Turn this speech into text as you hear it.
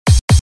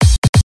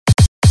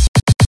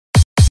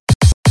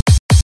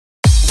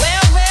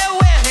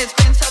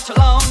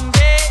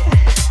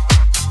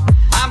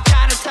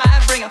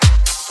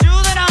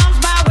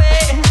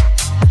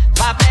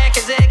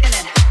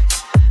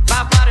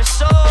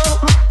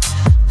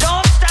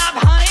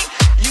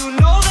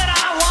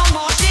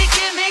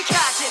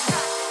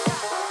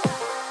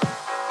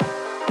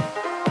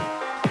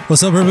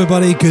What's up,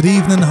 everybody? Good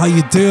evening. How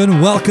you doing?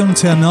 Welcome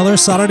to another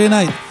Saturday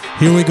night.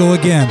 Here we go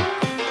again.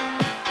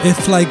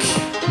 If, like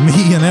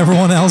me and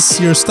everyone else,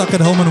 you're stuck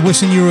at home and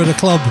wishing you were at a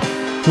club,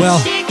 well,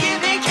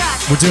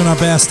 we're doing our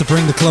best to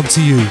bring the club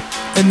to you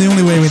in the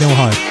only way we know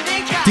how.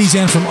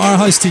 DJing from our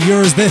house to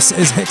yours, this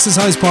is Hicks's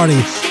House Party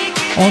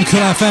on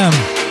Cool FM.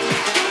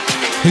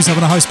 Who's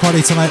having a house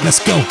party tonight? Let's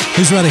go.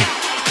 Who's ready?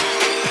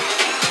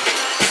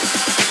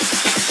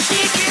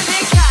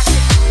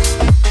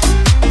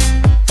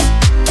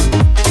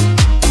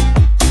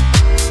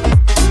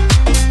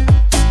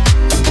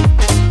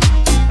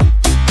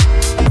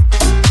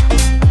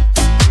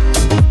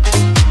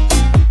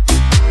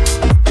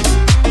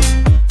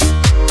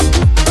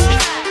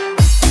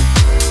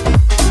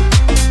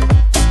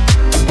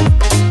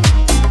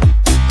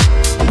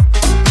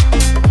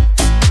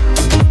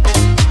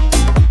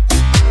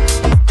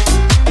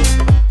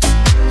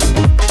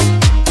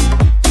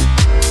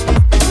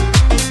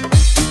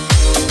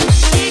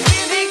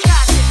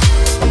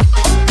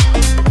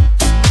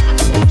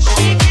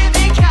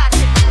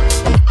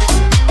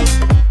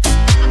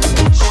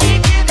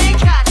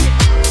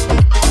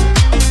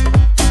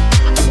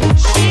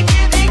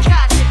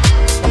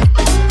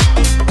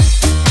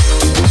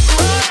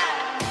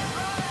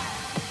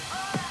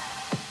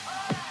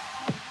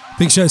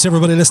 Big shout out to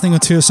everybody listening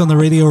to us on the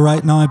radio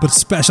right now, but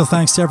special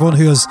thanks to everyone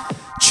who has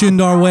tuned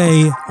our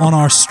way on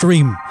our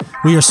stream.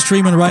 We are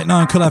streaming right now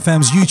on Cool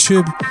FM's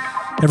YouTube.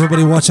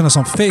 Everybody watching us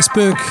on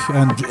Facebook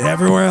and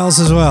everywhere else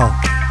as well.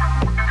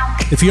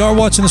 If you are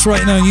watching us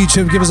right now on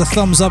YouTube, give us a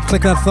thumbs up,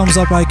 click that thumbs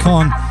up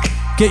icon.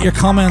 Get your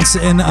comments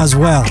in as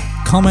well.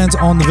 Comment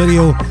on the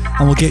video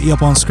and we'll get you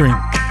up on screen.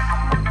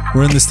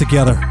 We're in this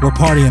together. We're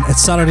partying.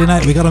 It's Saturday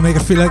night. We got to make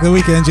it feel like the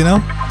weekend, you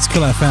know? It's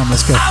Cool FM.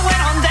 Let's go. I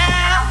went on down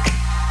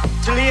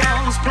to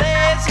Leon's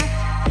place.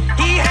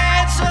 He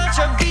had such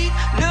a beat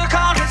look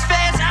on his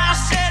face. I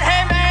said,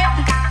 hey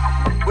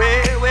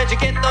man, where'd you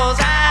get those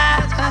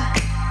eyes?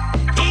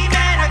 He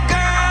met a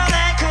girl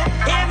that could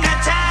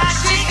hypnotize.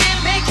 She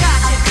give me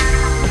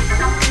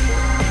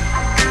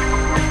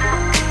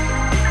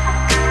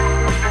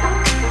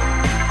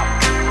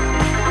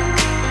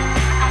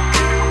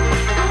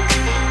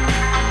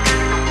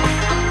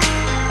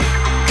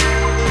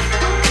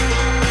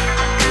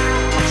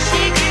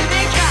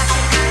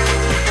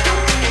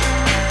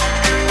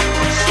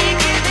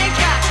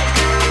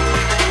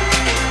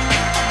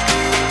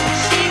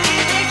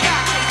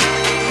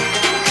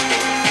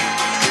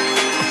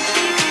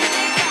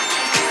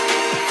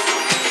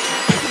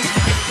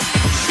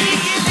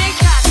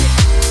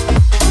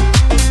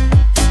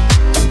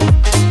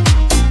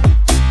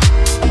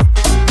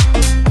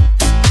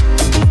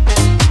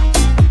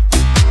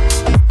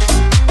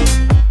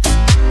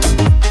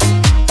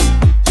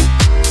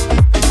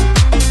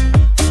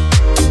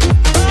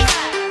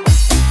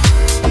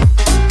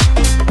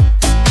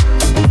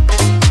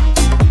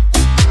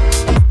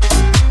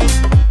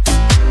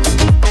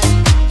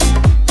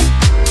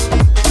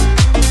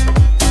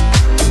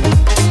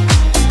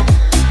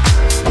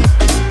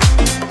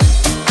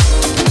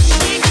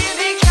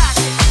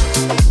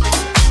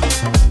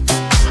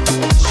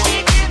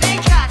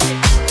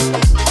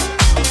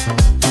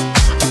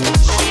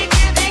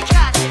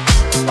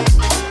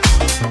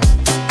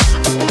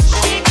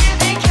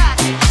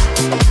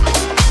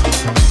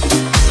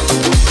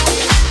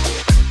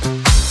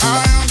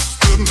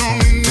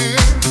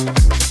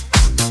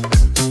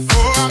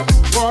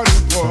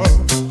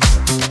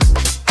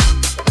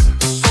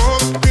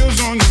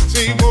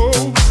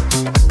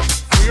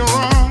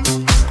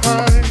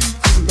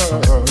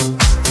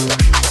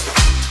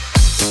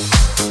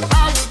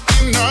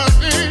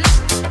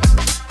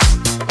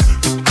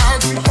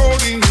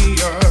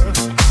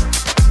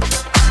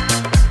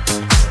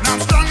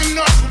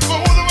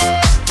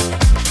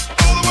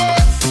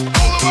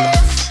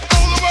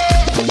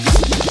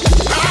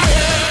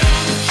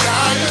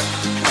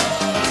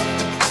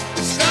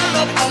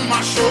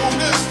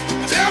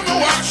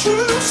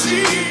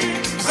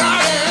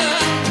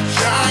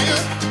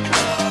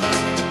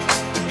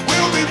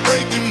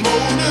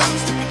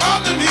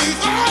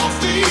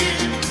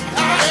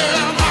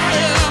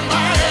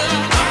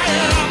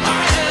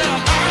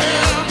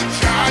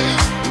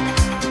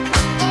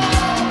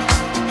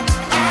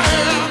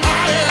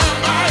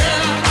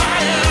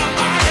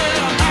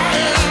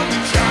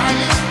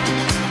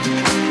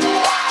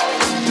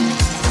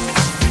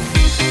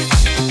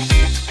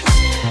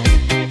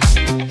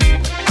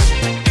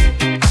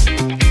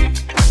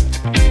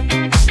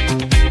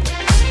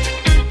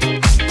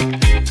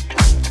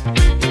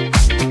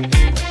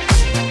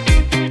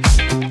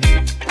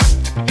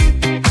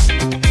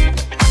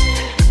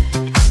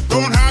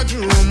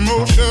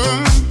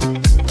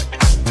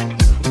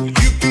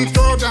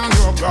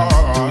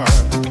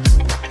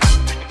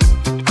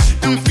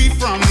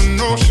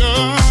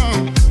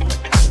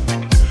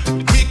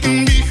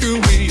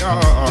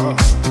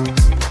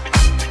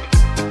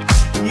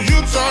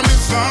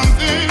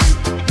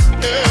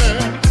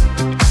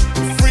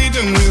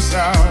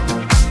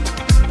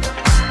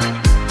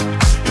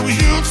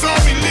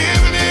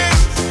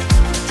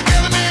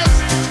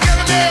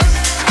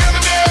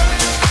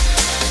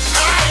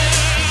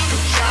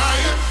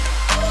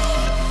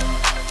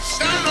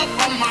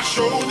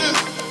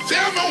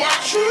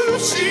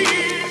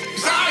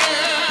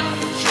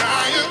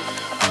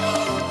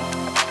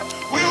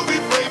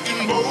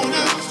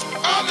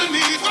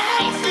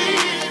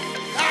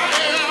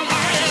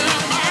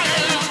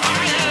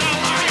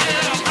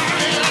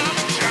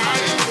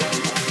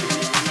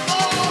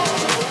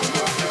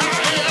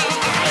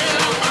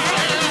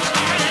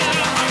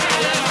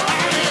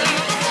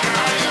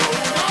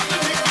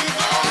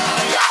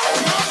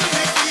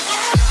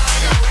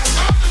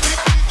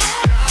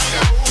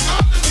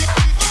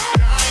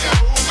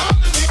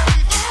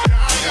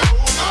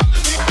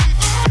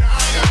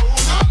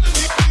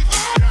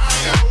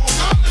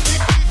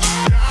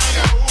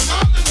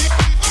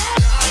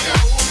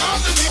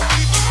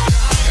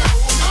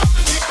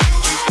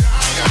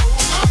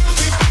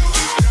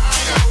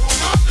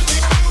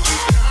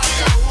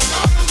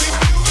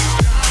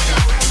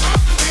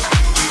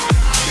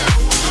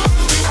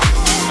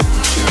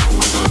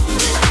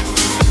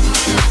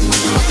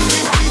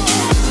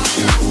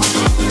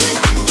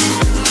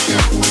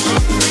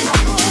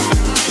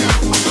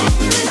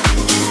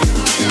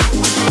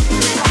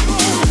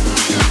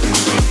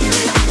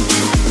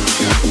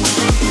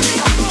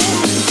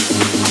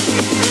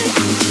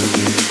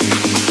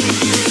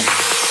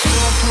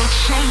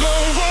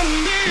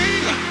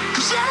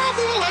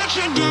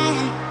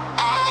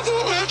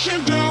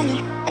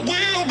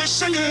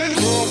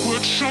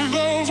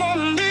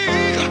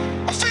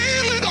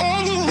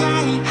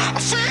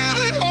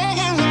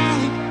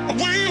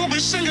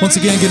Once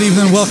again, good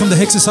evening. Welcome to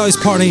Hicks's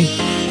House Party.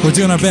 We're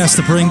doing our best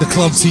to bring the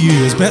club to you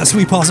as best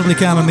we possibly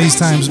can in these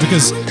times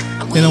because,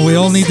 you know, we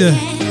all need to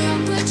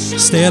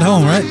stay at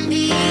home, right?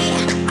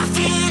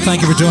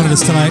 Thank you for joining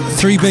us tonight.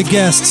 3 big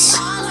guests,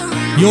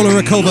 Yola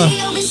Rakoba,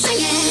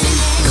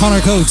 Connor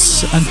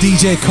Coates and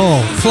DJ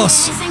Cole,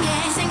 plus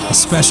a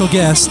special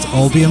guest,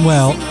 all being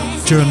well,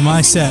 during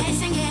my set,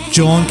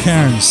 John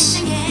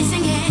Cairns.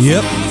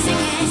 Yep.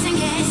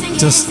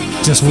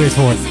 Just wait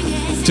for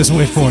it. Just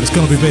wait for it. It's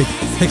going to be big.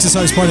 Hicks's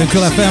House Party on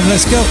Cool FM.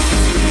 Let's go.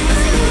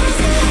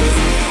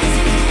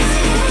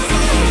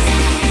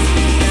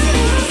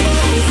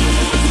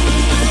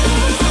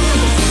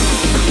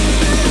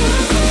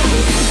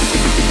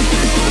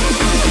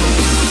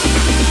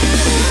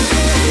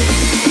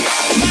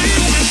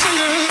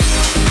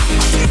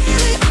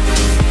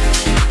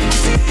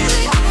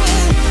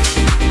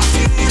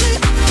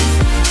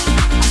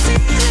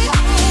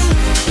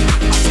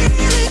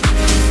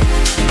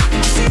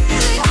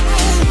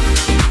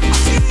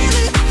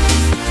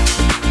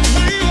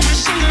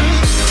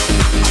 Singing.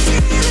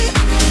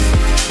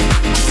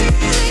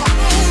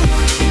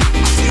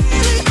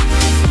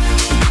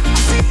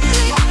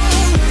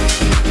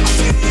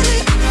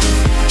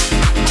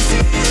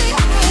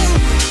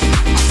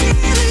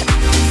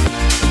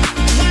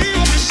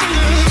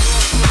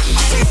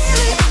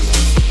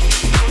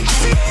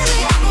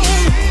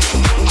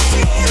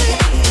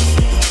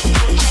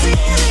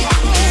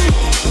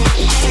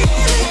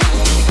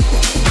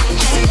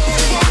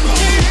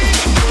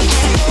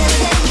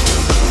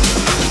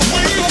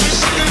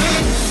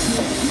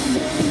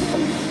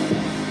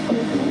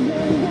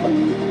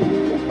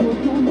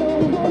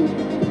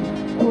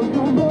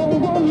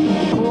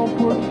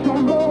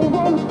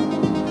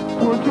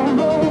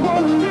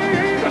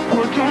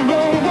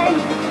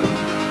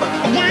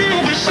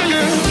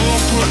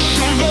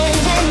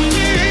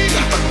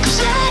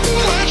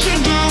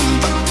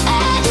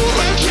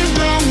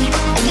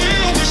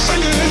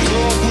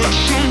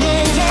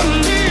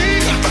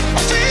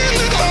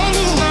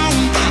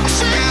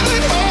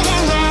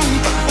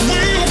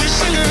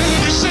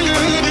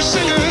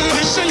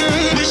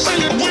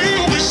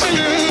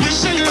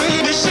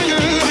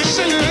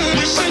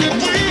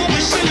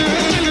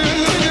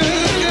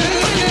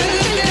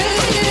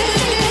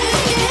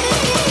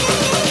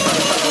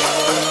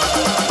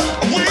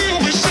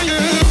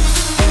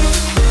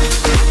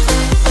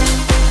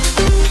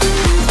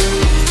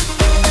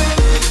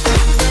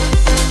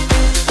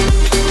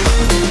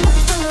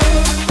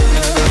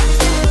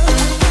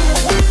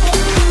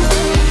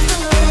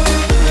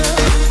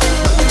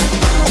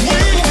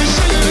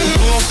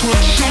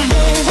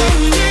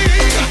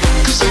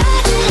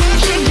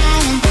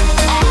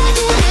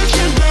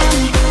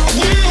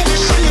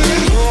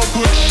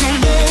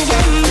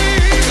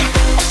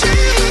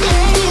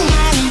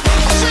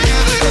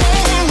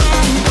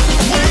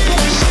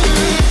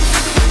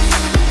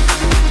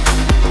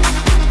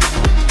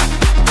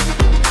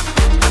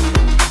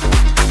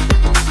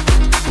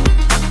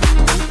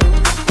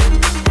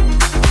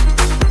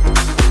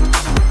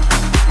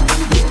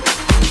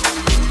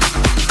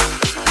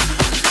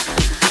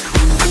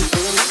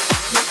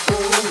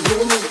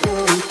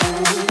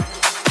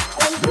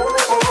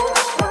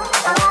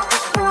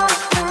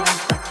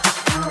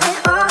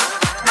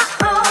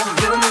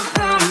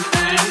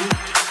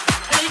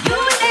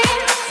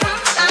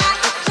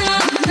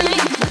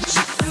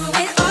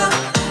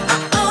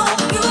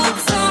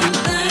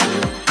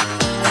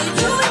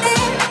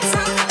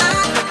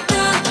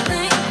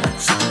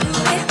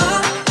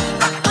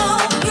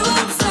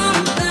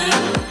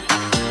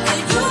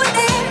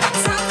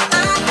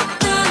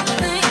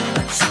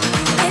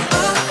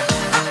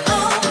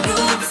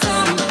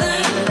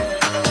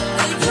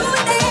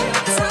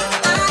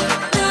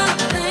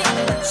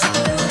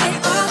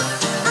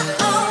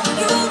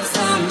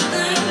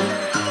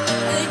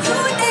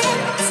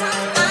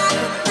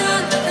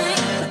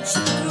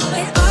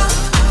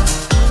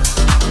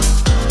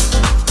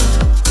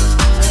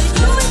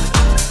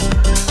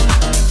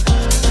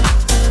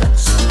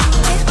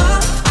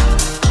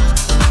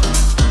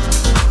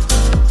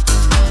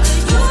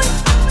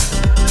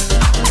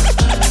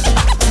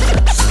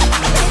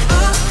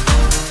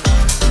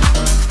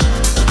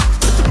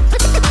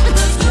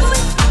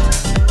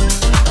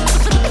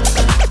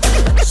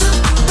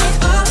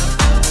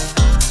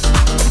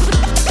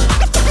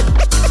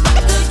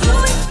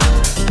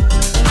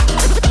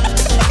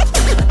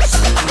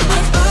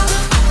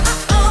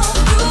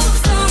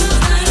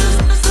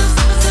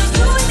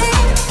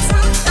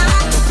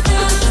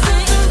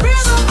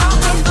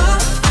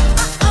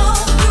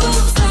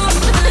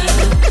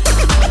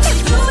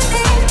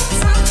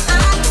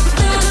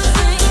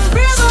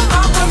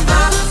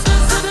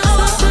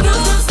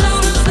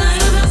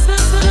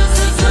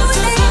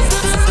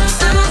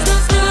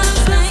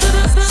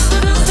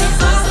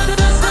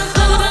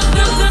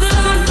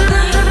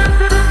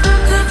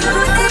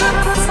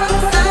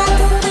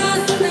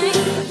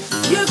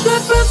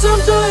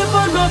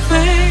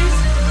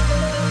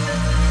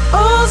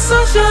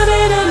 sunshine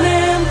in an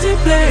empty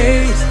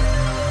place.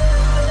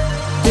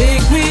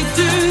 Take me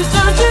to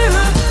Tangier,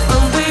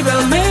 and baby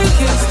I'll make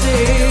it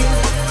stay.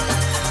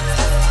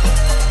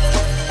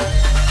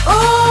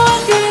 Oh, I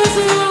can't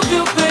see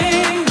your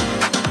pain.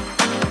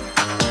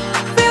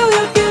 Feel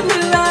you give me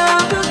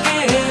love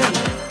again.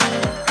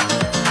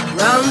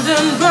 Round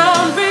and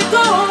round we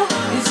go.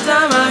 Each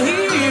time I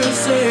hear you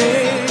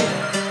say,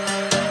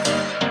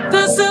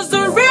 this is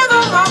the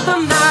rhythm of the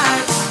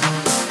night.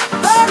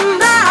 The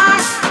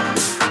night.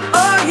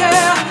 Oh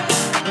yeah.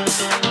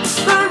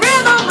 The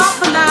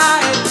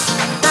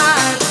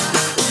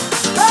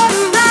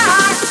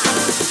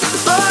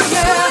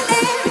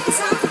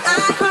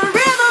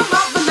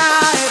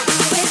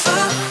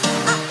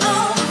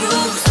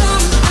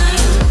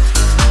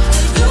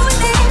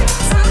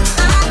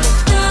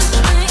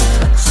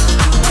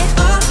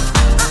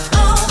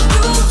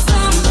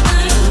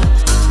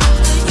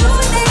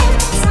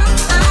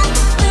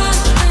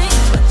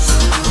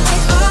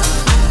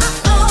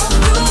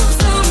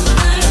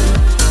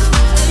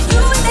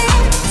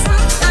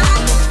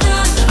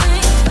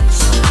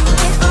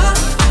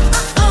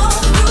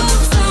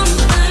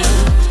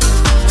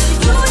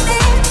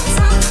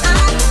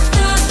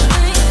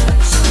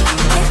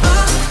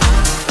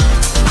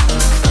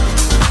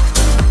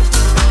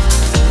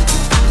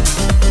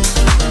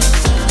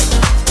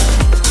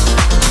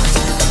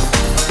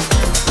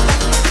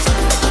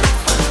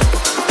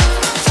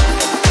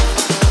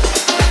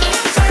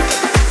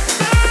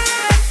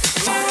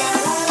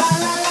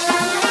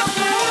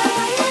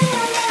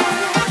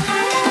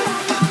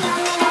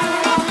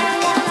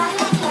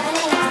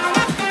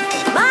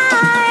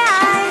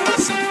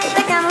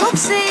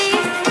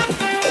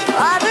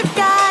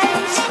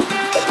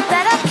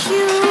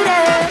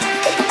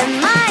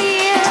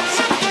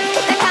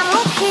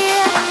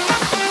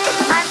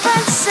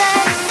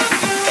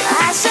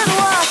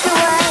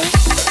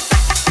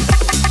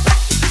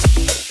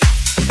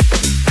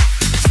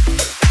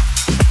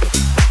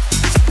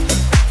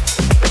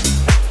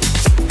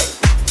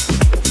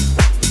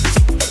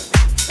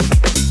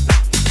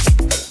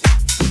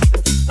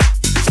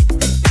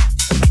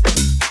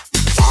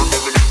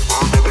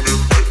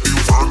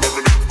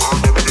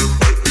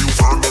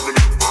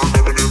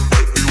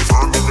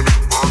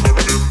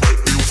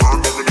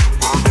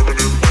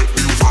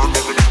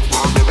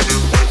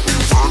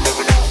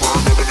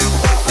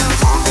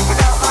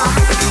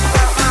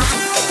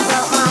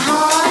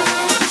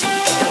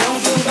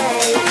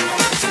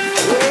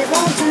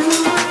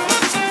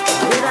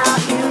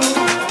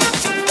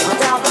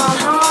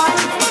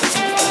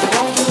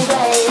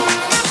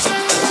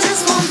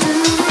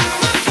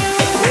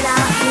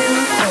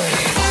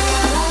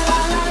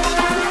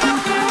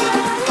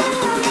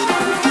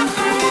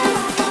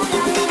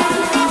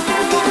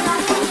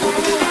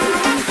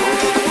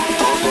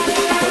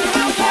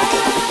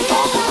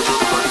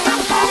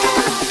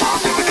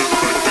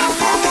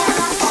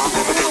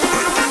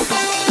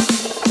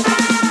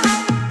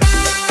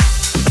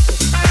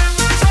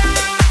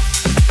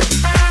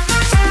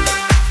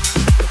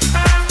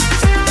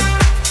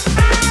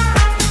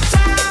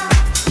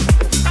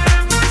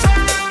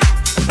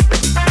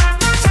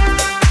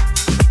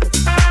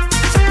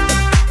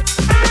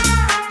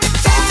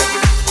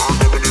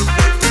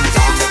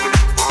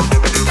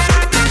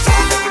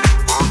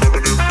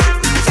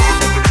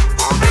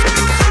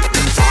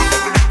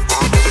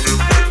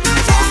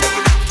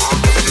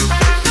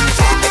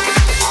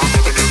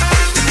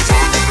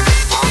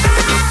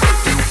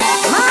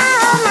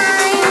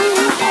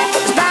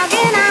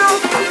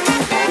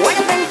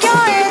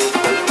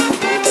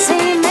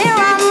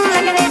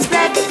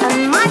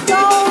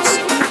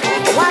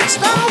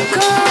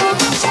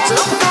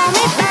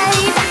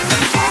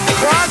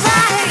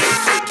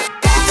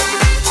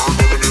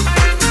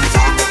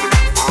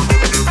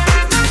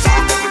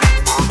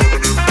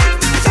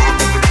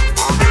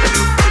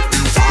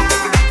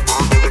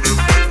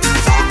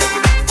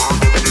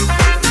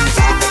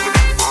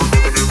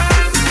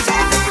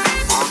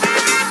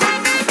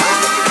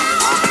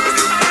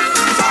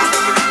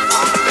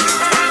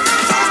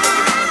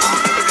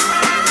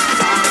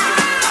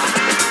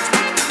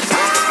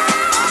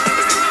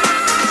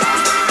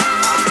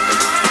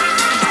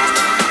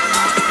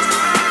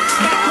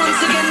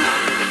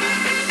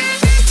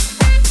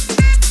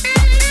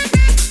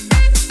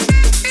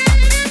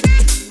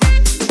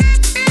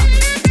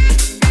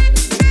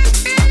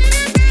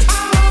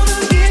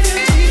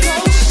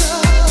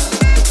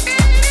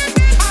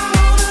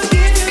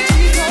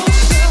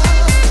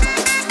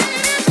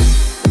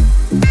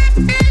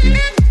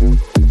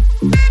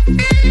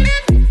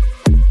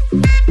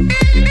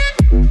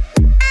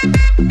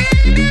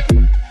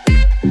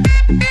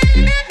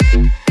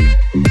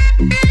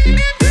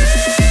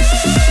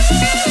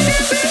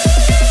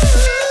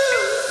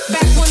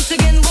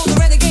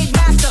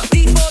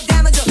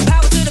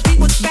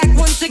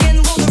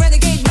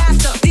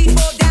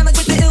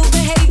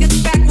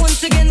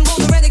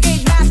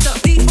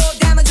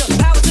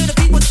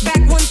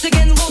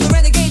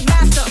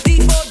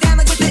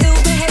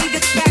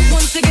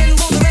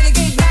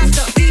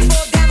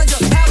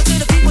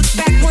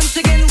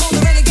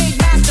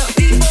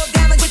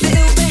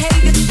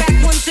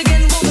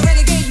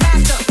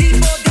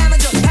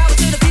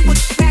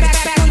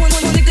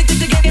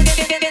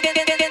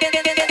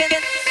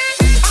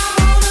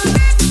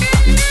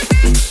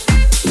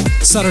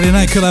Saturday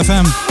night, Cool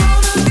FM.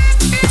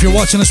 If you're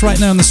watching us right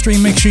now on the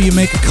stream, make sure you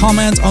make a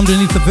comment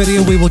underneath the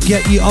video. We will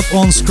get you up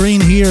on screen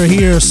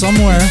here,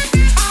 somewhere.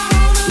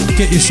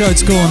 Get your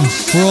shouts going.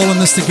 We're all in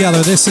this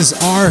together. This is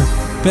our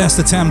best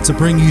attempt to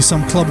bring you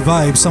some club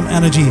vibes, some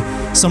energy,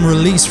 some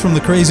release from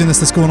the craziness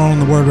that's going on in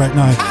the world right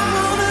now.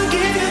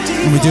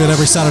 And we do it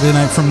every Saturday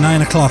night from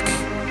 9 o'clock.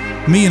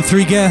 Me and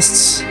 3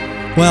 guests.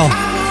 Well,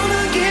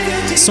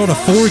 sort of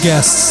 4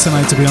 guests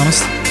tonight, to be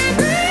honest.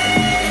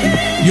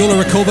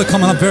 Yola Rakova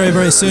coming up very,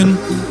 very soon.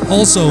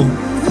 Also,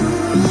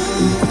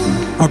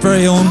 our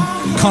very own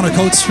Connor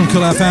Coates from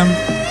Cool FM,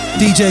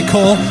 DJ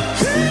Cole,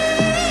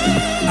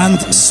 and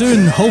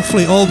soon,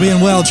 hopefully all being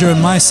well during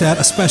my set,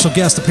 a special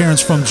guest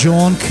appearance from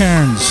John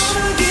Kearns.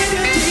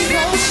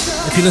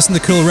 If you listen to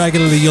Cool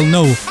regularly, you'll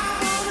know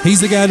he's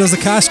the guy who does the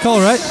cash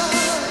call, right?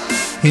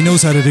 He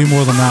knows how to do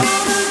more than that.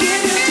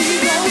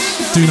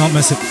 Do not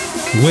miss it.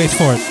 Wait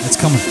for it. It's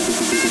coming.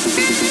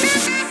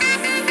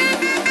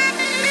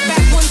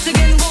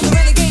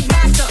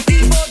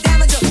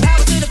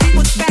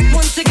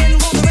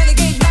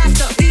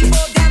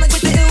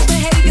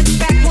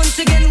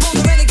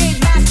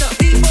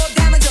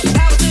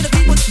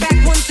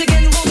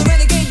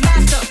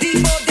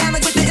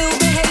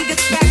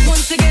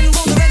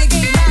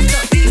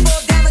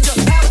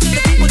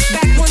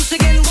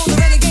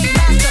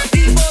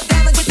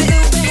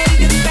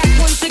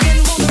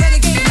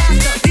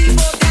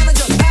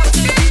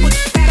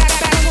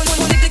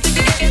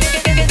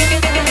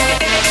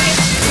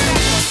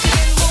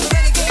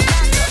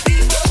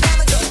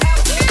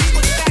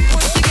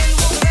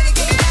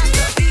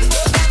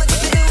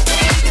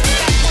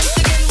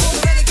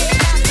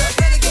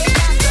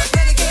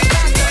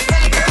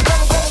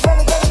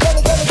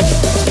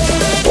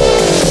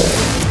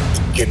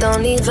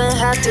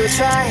 To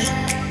try.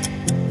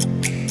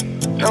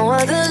 No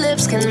other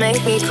lips can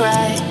make me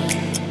cry.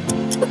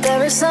 But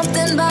there is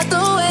something about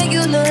the way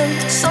you look,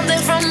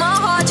 something from my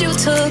heart you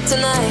took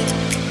tonight,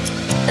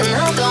 and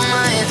I don't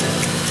mind.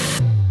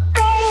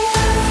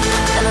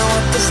 And I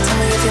want this, tell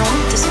me if you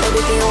want this,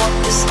 baby, do you want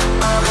this?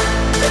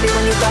 Baby,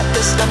 when you got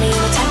this, got me in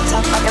a tank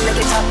top, I can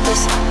make it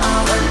topless.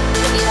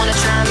 If you wanna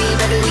try me,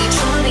 baby, will you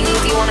try me?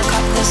 If you wanna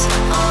cut this,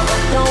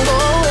 don't go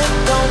away,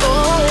 don't go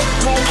away,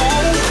 don't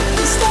hurry,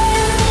 stay.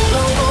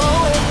 Don't go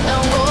away,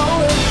 don't go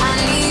away, I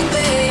need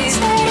space.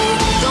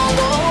 Don't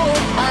go away,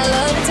 I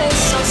love the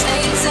taste, so stay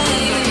the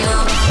same.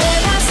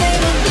 Babe, I save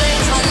a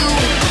place for you,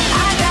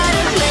 I got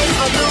a place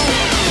for you.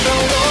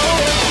 Don't go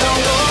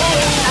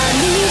away, I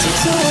need you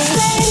to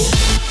stay.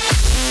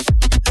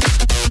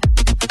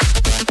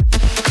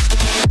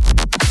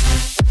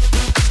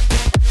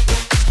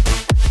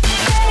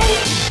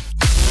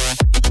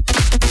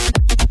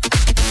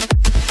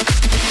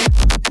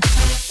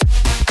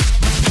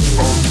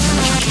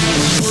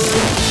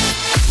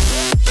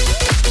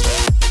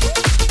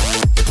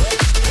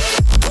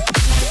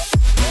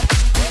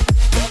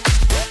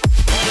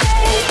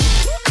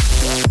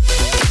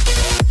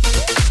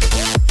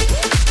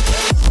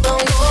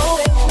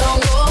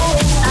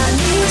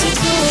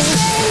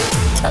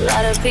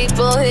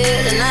 People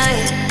here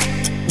tonight,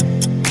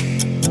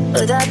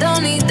 but I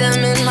don't need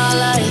them in my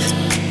life.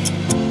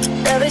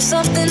 There is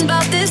something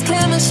about this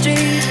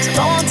chemistry, so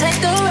go on, take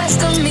the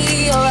rest of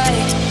me,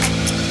 alright?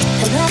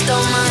 And I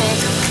don't mind.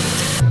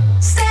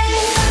 Stay.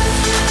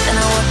 And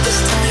I want this,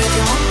 tell me if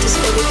you want this,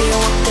 baby, do you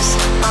want this?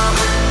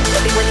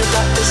 Baby, when you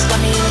got this, got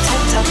me in a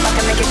tank top, I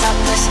can make it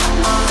topless.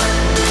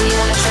 If you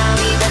wanna try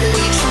me, baby,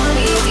 will you try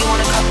me? If you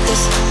wanna cut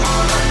this,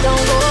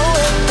 don't go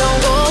away, don't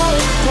go away,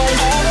 don't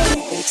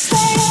hurry,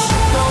 stay.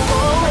 Don't go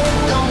away,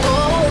 don't go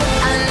away,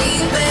 I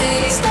need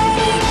space.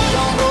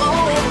 Don't go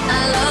away,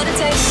 I love the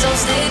taste, so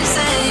stay the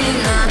same.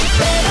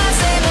 Babe, I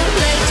save a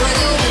place for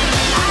you,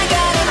 I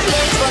got a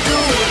place for you.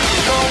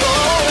 Don't go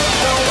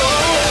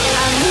away,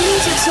 I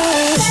need you to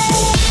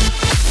stay.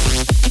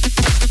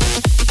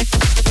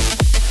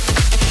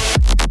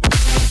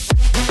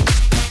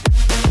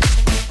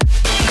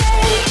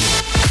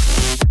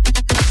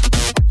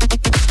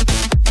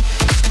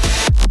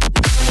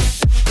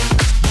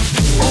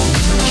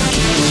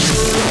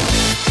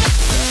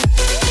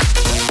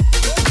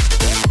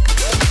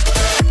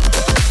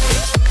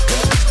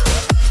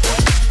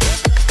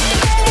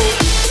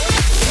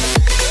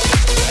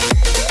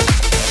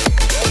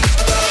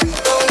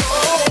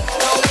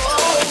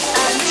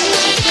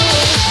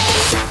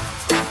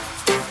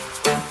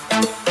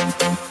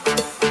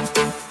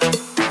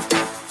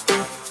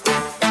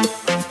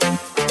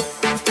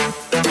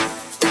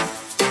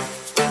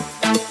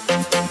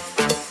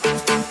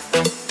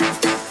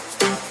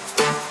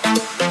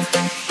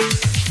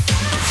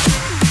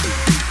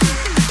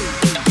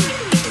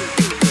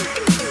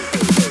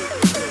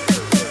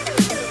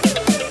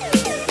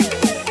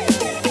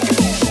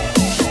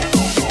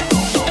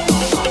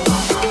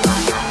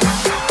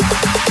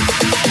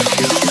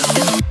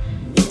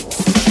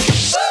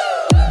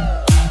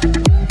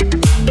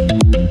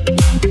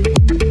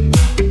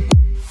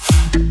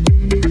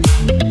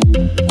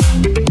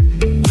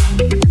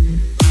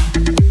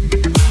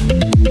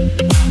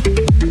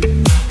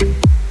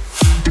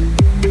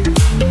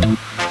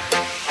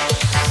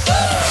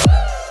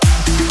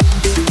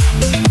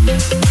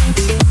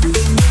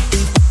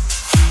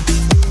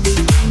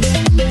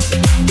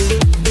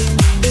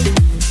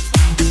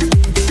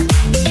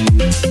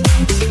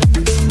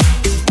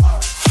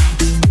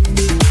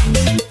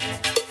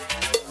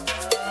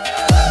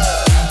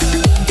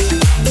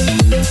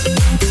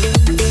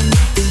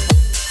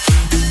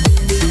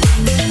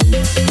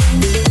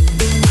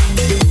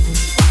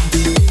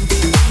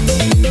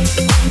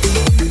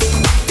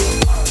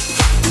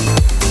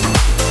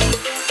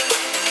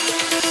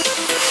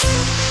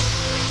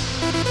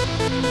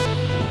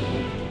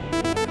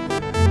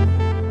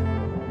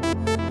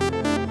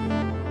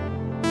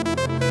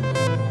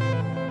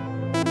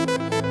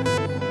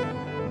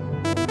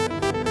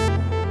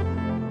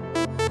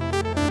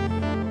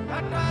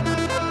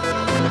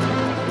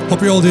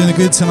 Hope you're all doing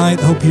good tonight.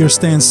 Hope you're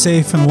staying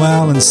safe and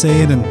well and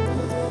sane. And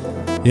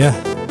yeah,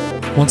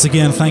 once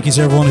again, thank you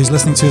to everyone who's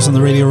listening to us on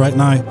the radio right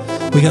now.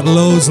 We got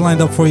loads lined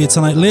up for you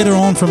tonight. Later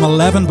on from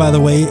 11, by the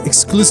way,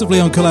 exclusively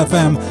on Cool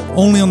FM,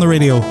 only on the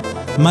radio,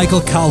 Michael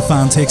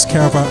Calfan takes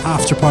care of our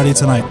after party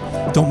tonight.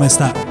 Don't miss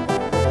that.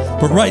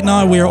 But right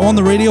now, we are on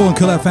the radio on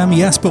Cool FM,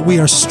 yes, but we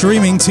are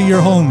streaming to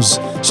your homes.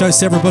 Shouts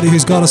to everybody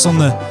who's got us on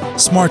the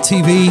smart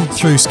TV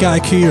through Sky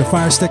Q or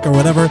Fire Stick or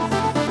whatever.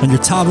 On your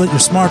tablet, your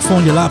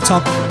smartphone, your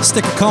laptop.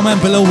 Stick a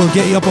comment below, we'll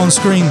get you up on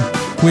screen.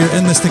 We're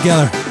in this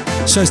together.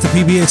 Shouts to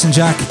PBH and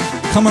Jack.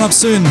 Coming up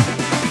soon,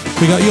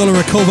 we got Yola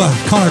Rakova,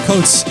 Connor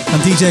Coates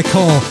and DJ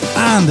Cole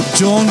and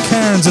John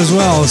Cairns as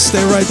well.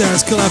 Stay right there,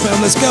 it's Cool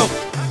FM, let's go.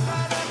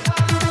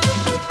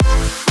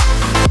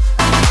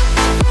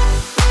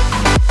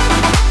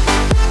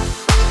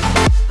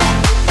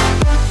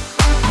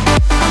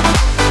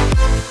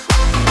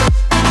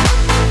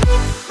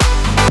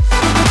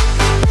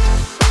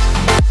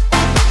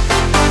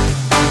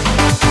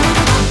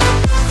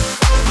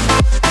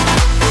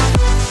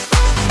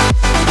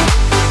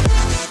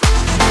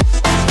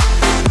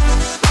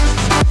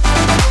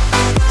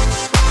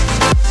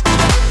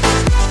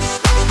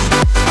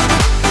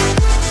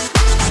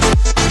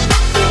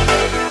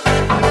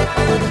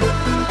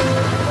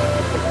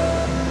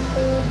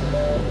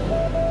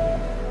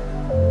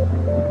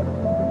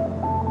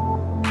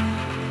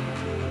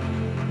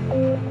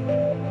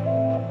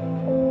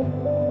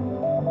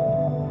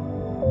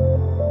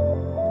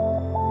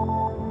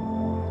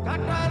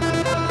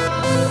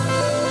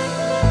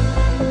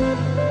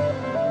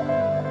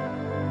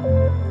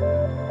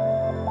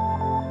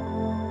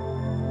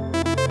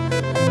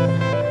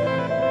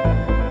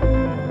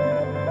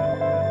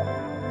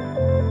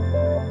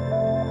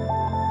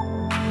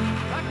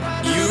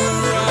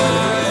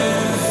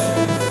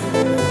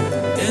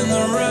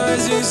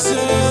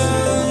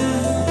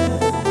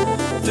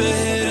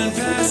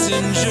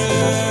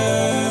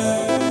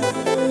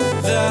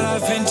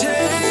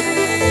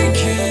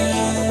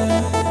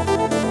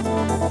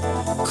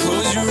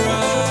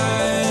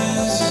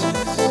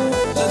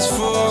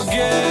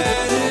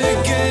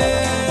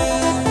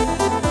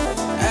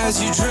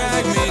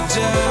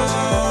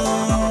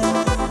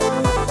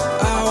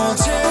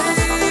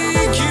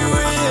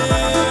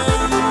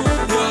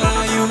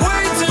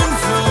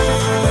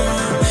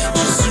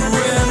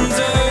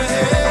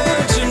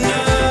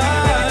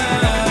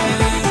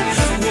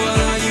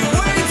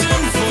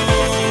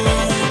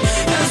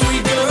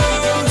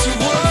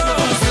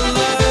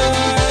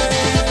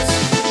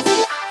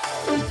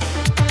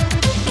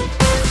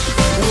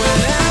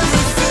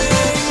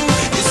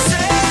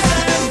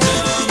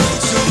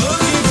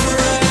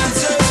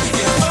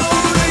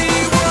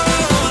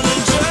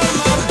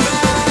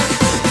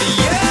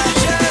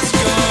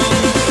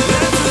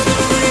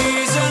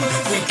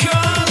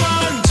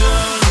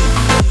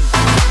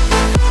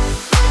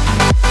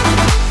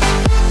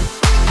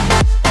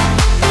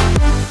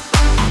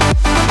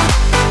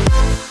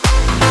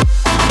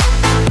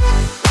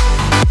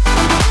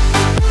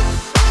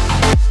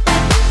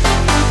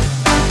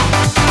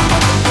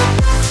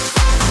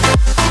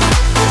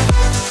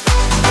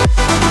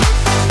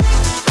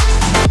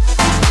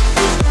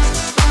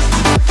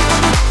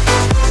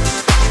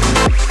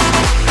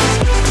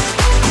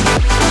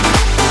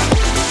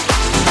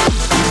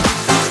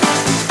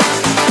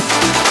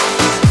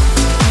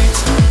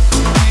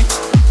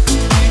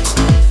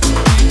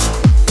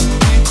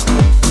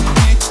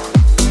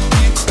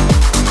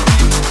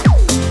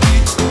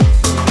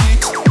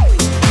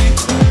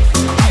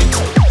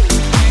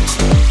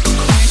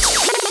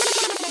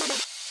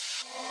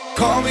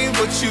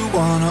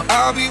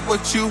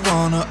 What you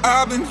wanna,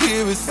 I've been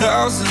here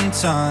 1,000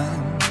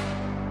 times.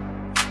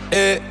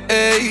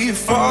 Hey,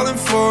 falling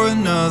for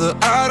another,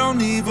 I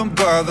don't even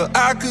bother.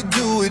 I could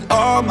do it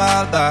all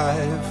my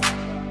life.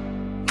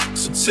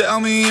 So tell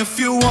me if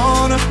you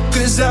wanna,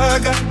 cause I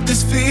got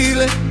this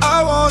feeling.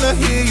 I wanna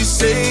hear you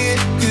say it,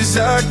 cause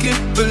I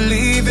can't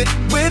believe it.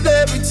 With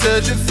every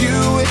touch of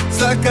you,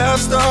 it's like I've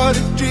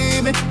started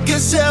dreaming.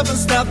 Guess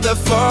heaven's not that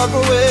far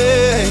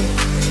away.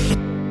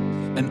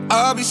 And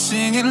I'll be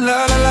singing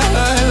la la la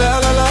la la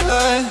la la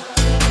la.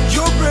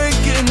 You're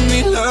breaking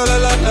me la la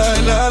la la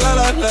la la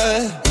la la.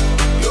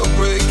 You're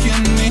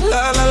breaking me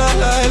la la la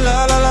la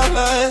la la la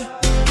la.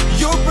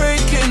 You're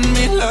breaking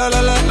me la la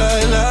la la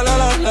la la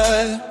la la.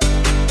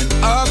 And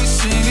I'll be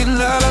singing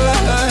la la la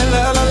la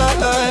la la la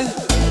la.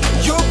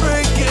 You're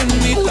breaking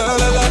me la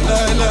la la la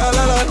la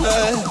la la la.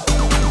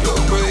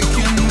 You're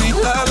breaking me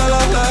la la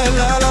la la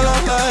la la la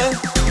la.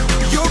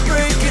 You're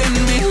breaking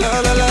me la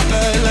la la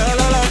la la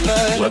la la la.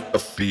 Let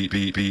the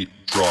beat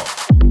drop.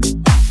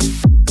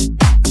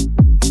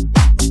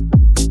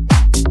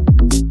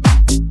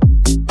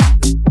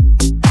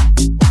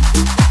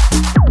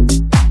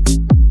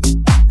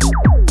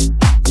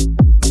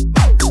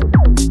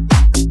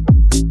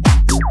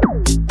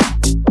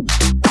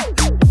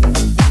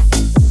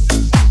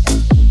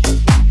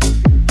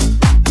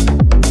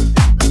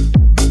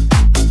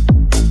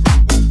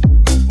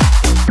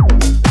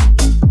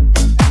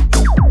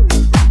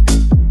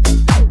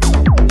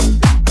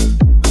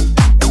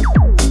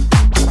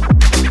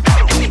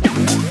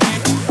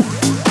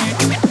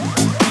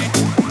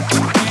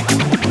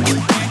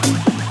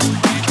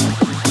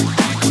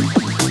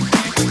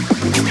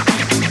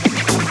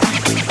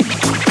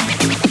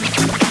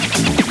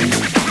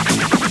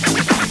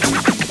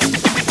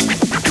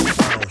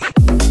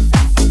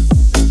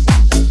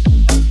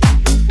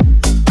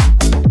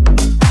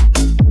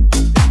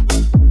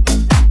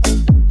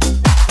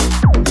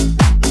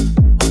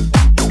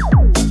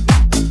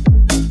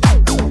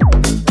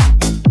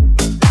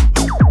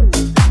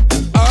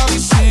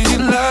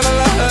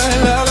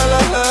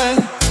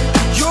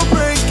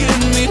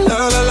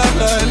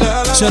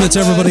 Shout out to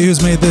everybody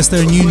who's made this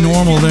their new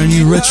normal, their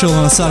new ritual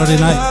on a Saturday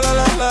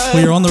night.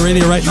 We are on the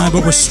radio right now,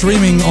 but we're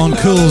streaming on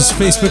Cool's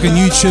Facebook and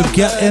YouTube.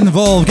 Get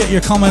involved, get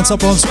your comments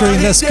up on screen.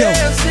 Let's go.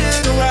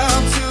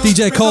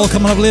 DJ Cole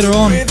coming up later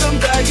on.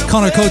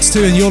 Connor Coates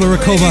too and Yola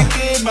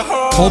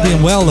Rakova. All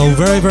being well though,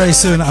 very, very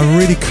soon a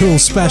really cool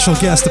special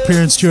guest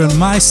appearance during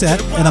my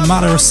set in a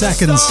matter of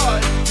seconds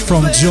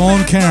from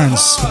John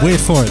Cairns. Wait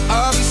for it.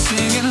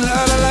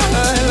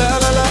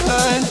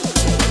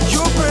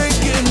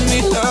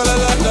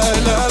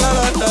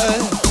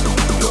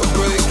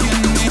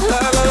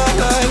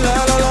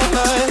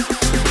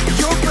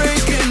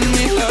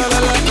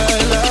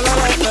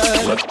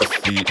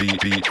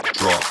 Beat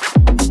drop.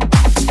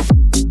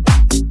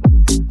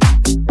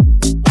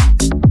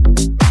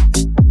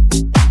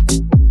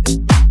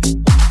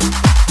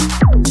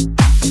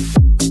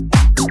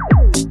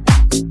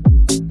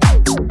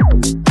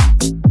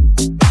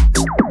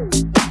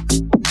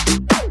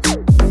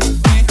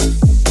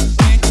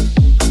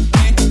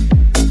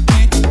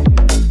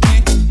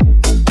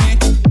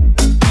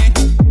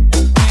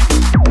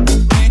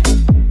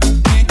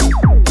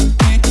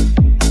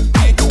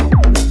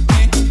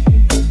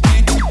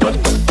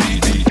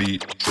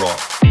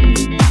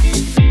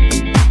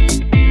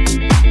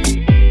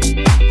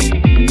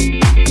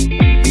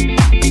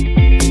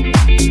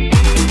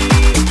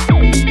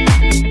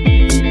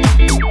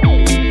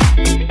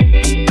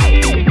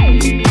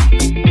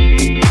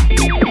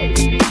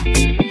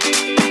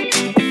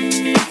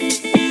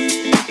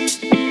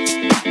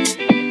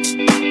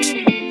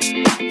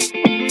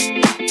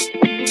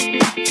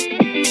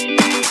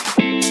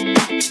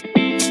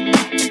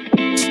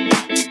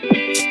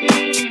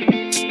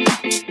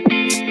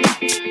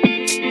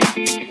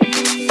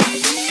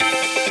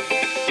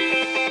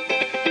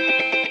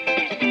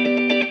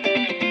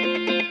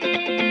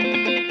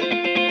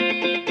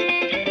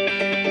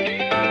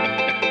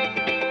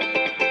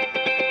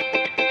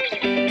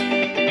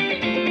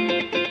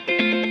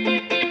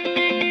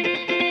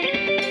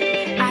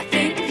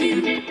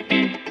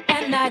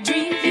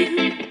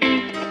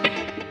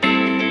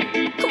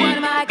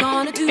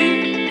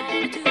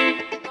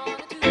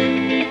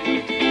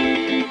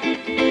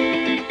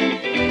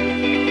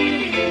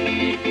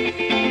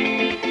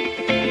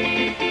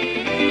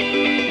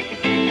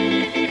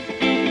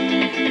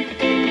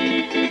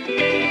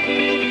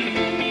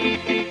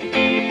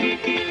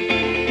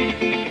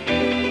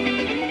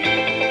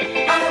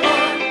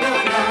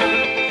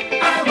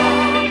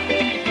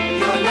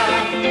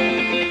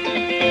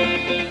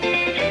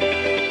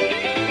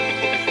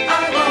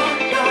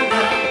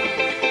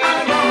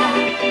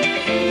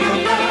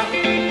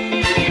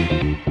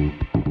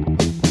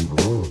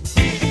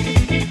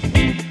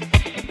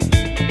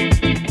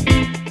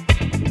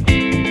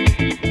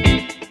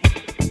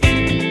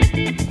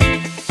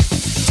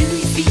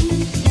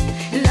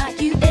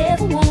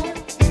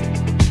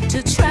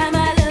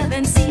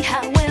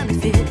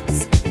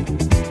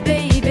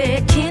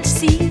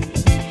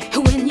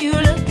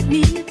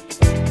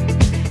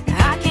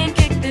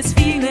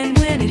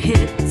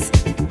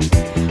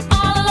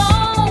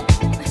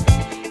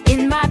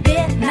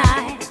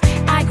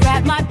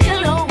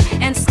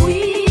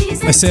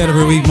 I say it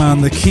every week, man.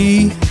 The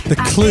key, the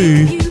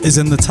clue is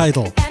in the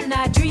title.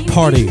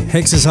 Party.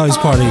 Hicks's House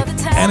Party.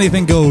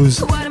 Anything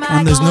goes.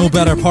 And there's no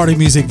better party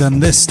music than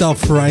this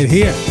stuff right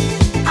here.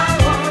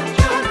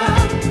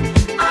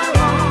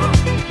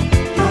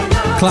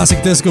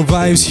 Classic disco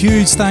vibes.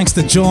 Huge thanks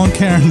to John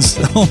Cairns.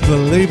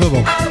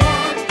 Unbelievable.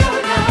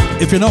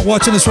 If you're not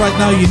watching us right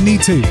now, you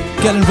need to.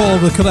 Get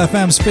involved with Cool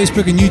FM's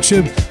Facebook and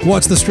YouTube.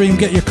 Watch the stream.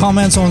 Get your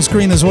comments on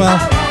screen as well.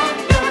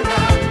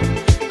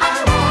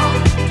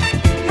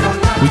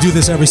 We do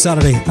this every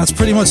Saturday. That's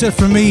pretty much it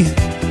from me.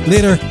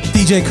 Later,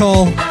 DJ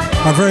Cole,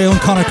 our very own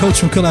Connor Coates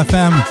from Cool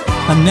FM.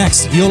 And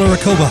next, Yola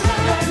Rakova.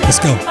 Let's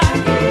go.